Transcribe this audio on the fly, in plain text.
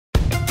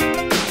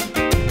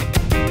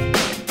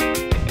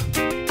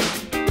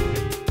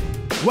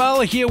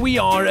Well, here we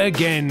are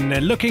again,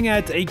 looking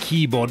at a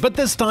keyboard, but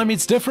this time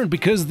it's different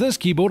because this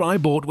keyboard I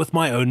bought with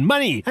my own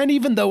money. And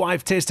even though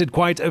I've tested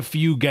quite a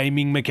few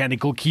gaming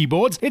mechanical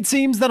keyboards, it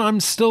seems that I'm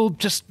still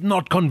just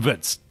not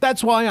convinced.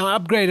 That's why I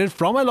upgraded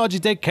from a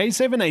Logitech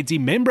K780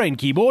 membrane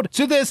keyboard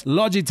to this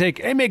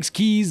Logitech MX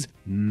Keys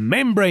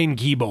membrane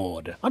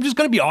keyboard. I'm just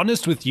going to be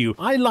honest with you,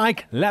 I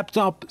like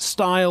laptop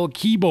style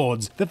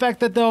keyboards. The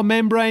fact that they're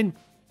membrane,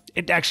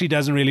 it actually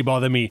doesn't really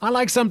bother me. I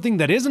like something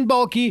that isn't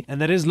bulky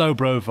and that is low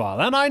profile.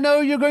 And I know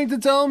you're going to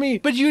tell me,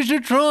 but you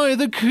should try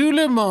the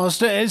Cooler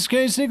Master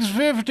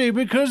SK650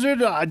 because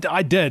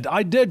I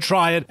did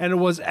try it and it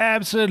was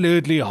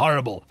absolutely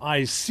horrible.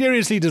 I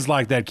seriously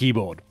dislike that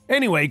keyboard.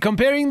 Anyway,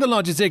 comparing the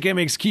Logitech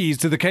MX Keys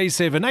to the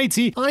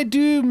K780, I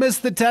do miss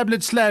the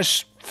tablet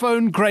slash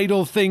phone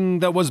cradle thing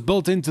that was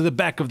built into the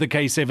back of the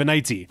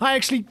K780. I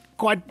actually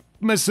quite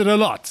miss it a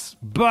lot.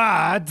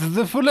 But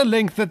the fuller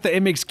length that the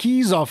MX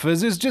Keys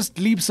offers is just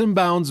leaps and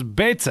bounds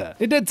better.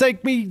 It did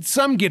take me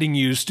some getting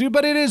used to,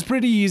 but it is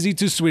pretty easy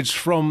to switch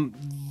from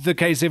the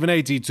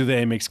K780 to the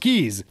MX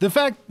Keys. The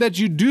fact that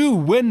you do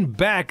win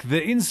back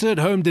the insert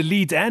home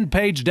delete and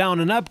page down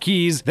and up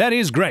keys, that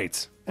is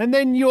great. And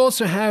then you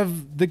also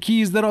have the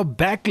keys that are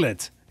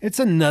backlit. It's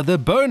another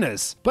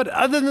bonus. But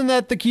other than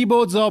that, the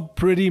keyboards are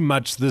pretty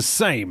much the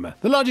same.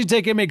 The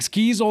Logitech MX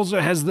Keys also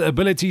has the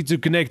ability to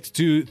connect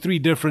to 3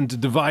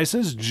 different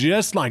devices,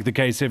 just like the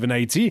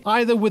K780,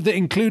 either with the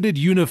included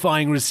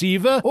unifying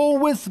receiver or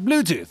with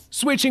Bluetooth.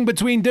 Switching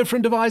between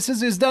different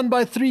devices is done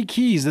by 3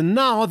 keys, and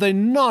now they're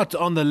not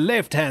on the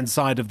left-hand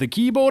side of the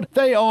keyboard,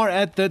 they are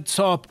at the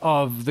top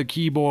of the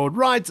keyboard,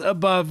 right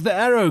above the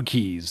arrow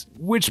keys,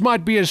 which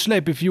might be a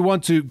schlep if you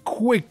want to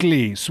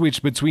quickly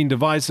switch between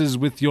devices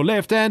with your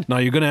left hand. Now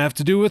you're going to have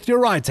to do with your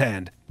right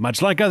hand,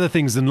 much like other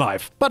things in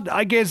life. But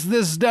I guess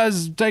this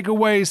does take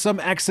away some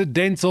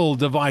accidental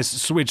device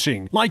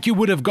switching, like you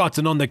would have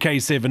gotten on the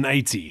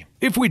K780.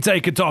 If we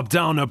take a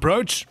top-down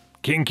approach,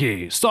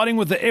 kinky. Starting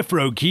with the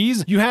F-row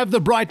keys, you have the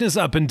brightness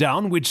up and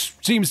down, which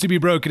seems to be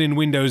broken in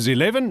Windows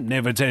 11,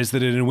 never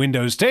tested it in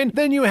Windows 10.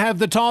 Then you have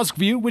the task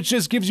view, which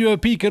just gives you a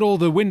peek at all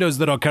the windows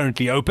that are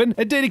currently open,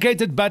 a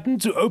dedicated button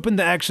to open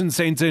the action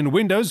center in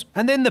Windows,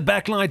 and then the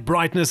backlight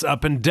brightness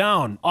up and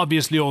down.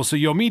 Obviously also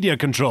your media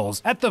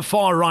controls. At the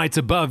far right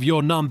above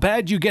your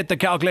numpad, you get the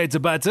calculator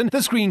button,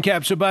 the screen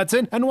capture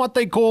button, and what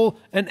they call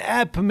an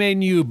app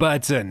menu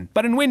button.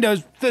 But in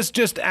Windows, this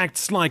just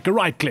acts like a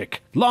right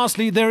click.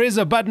 Lastly, there is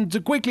a button to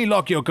quickly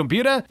lock your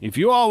computer. If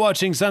you are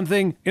watching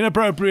something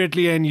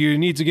inappropriately and you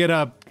need to get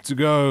up to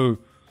go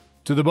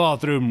to the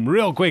bathroom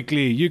real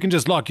quickly, you can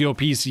just lock your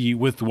PC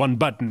with one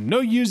button. No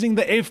using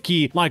the F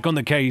key like on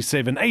the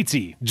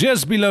K780.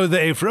 Just below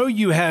the F row,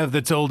 you have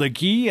the tilde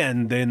key,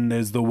 and then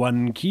there's the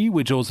 1 key,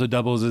 which also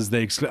doubles as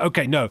the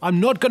okay, no,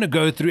 I'm not going to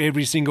go through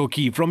every single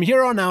key. From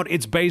here on out,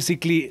 it's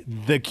basically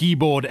the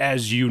keyboard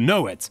as you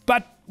know it.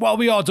 But while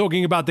we are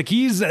talking about the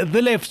keys,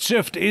 the left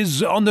shift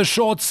is on the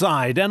short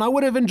side, and I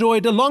would have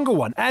enjoyed a longer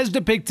one, as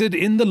depicted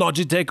in the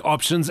Logitech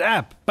Options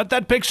app. But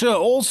that picture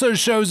also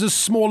shows a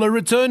smaller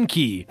return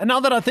key. And now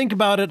that I think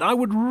about it, I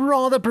would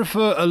rather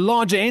prefer a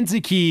larger enter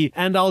key,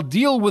 and I'll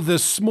deal with the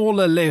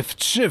smaller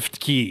left shift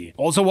key.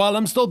 Also, while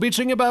I'm still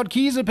bitching about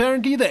keys,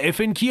 apparently the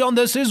FN key on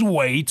this is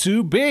way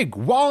too big.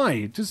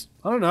 Why? Just,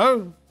 I don't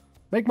know,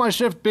 make my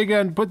shift bigger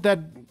and put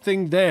that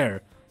thing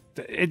there.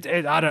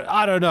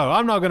 I don't know.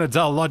 I'm not going to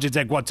tell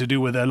Logitech what to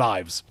do with their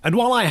lives. And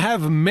while I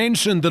have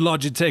mentioned the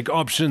Logitech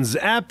Options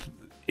app,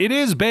 it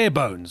is bare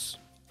bones,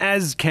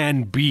 as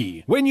can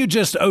be. When you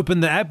just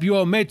open the app, you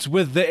are met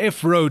with the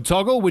F-row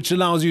toggle, which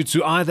allows you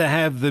to either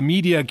have the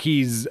media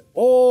keys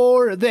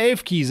or the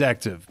F keys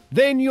active.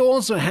 Then you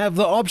also have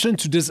the option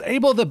to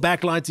disable the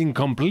backlighting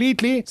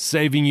completely,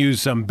 saving you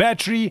some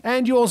battery,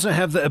 and you also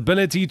have the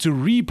ability to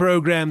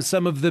reprogram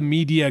some of the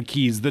media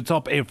keys, the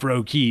top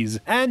F-row keys,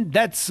 and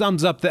that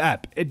sums up the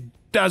app. It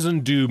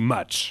doesn't do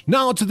much.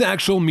 Now to the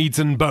actual meat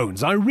and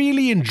bones. I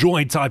really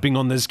enjoy typing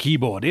on this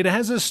keyboard. It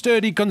has a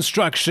sturdy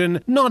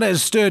construction, not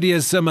as sturdy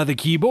as some other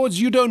keyboards.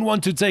 You don't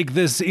want to take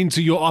this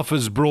into your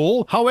office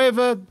brawl.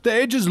 However, the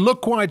edges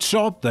look quite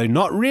sharp. They're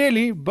not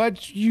really,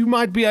 but you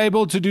might be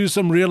able to do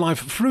some real-life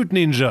Fruit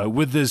Ninja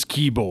with this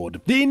keyboard.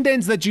 The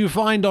indents that you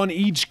find on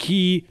each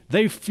key,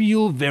 they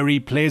feel very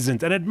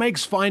pleasant, and it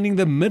makes finding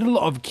the middle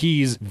of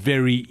keys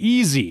very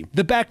easy.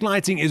 The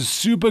backlighting is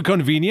super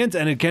convenient,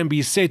 and it can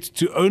be set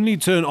to only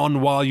turn on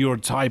while you're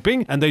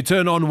typing, and they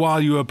turn on while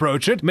you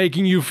approach it,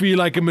 making you feel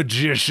like a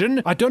magician.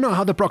 I don't know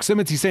how the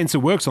proximity sensor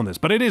works on this,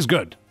 but it is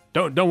good.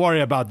 Don't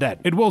worry about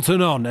that. It will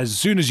turn on as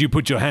soon as you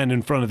put your hand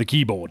in front of the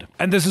keyboard.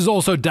 And this is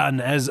also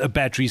done as a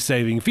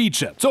battery-saving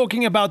feature.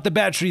 Talking about the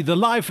battery, the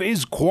life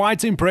is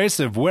quite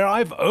impressive, where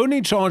I've only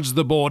charged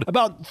the board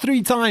about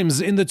 3 times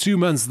in the 2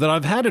 months that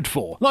I've had it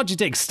for.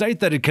 Logitech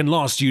state that it can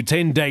last you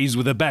 10 days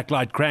with a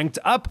backlight cranked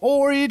up,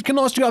 or it can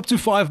last you up to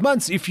 5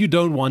 months if you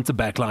don't want a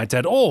backlight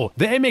at all.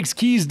 The MX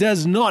Keys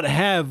does not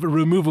have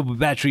removable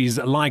batteries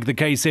like the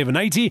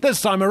K780.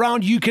 This time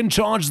around, you can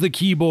charge the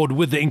keyboard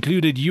with the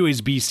included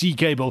USB-C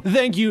cable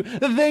channel.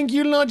 Thank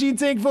you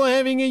Logitech for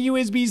having a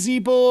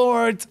USB-C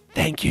port.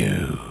 Thank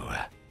you.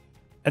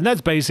 And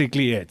that's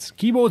basically it.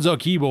 Keyboards are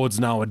keyboards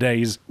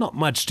nowadays, not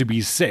much to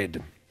be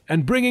said.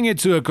 And bringing it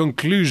to a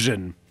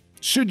conclusion,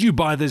 should you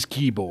buy this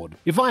keyboard?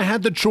 If I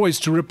had the choice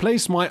to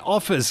replace my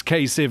Office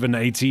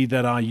K780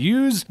 that I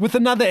use with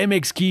another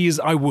MX Keys,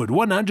 I would.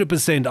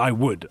 100% I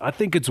would. I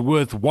think it's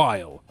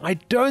worthwhile. I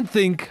don't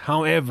think,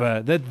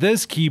 however, that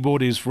this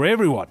keyboard is for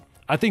everyone.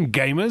 I think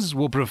gamers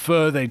will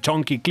prefer their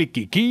chonky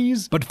clicky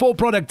keys, but for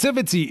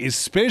productivity,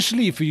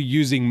 especially if you're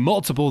using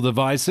multiple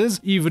devices,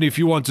 even if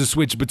you want to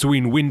switch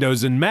between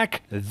Windows and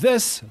Mac,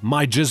 this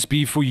might just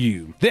be for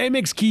you. The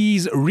MX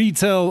Keys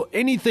retail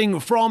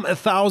anything from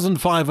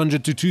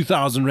 1,500 to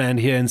 2,000 Rand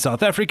here in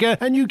South Africa,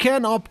 and you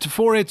can opt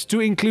for it to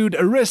include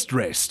a wrist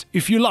rest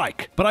if you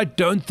like, but I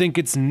don't think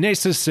it's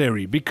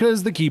necessary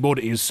because the keyboard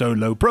is so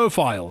low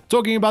profile.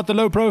 Talking about the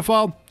low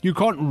profile, you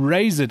can't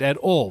raise it at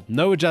all.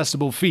 No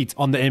adjustable feet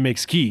on the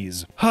MX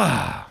Keys.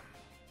 Oh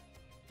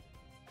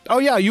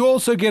yeah, you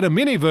also get a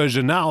mini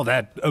version now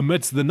that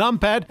omits the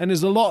numpad and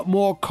is a lot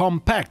more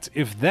compact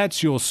if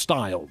that's your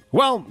style.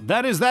 Well,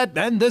 that is that,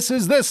 and this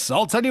is this.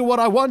 I'll tell you what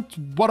I want,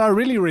 what I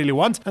really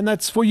want, and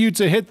that's for you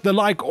to hit the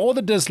like or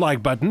the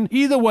dislike button.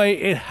 Either way,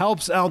 it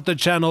helps out the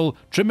channel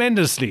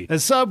tremendously. A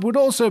sub would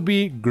also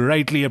be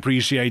greatly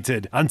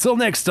appreciated. Until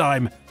next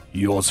time,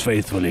 yours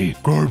faithfully,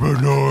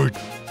 Carbonite.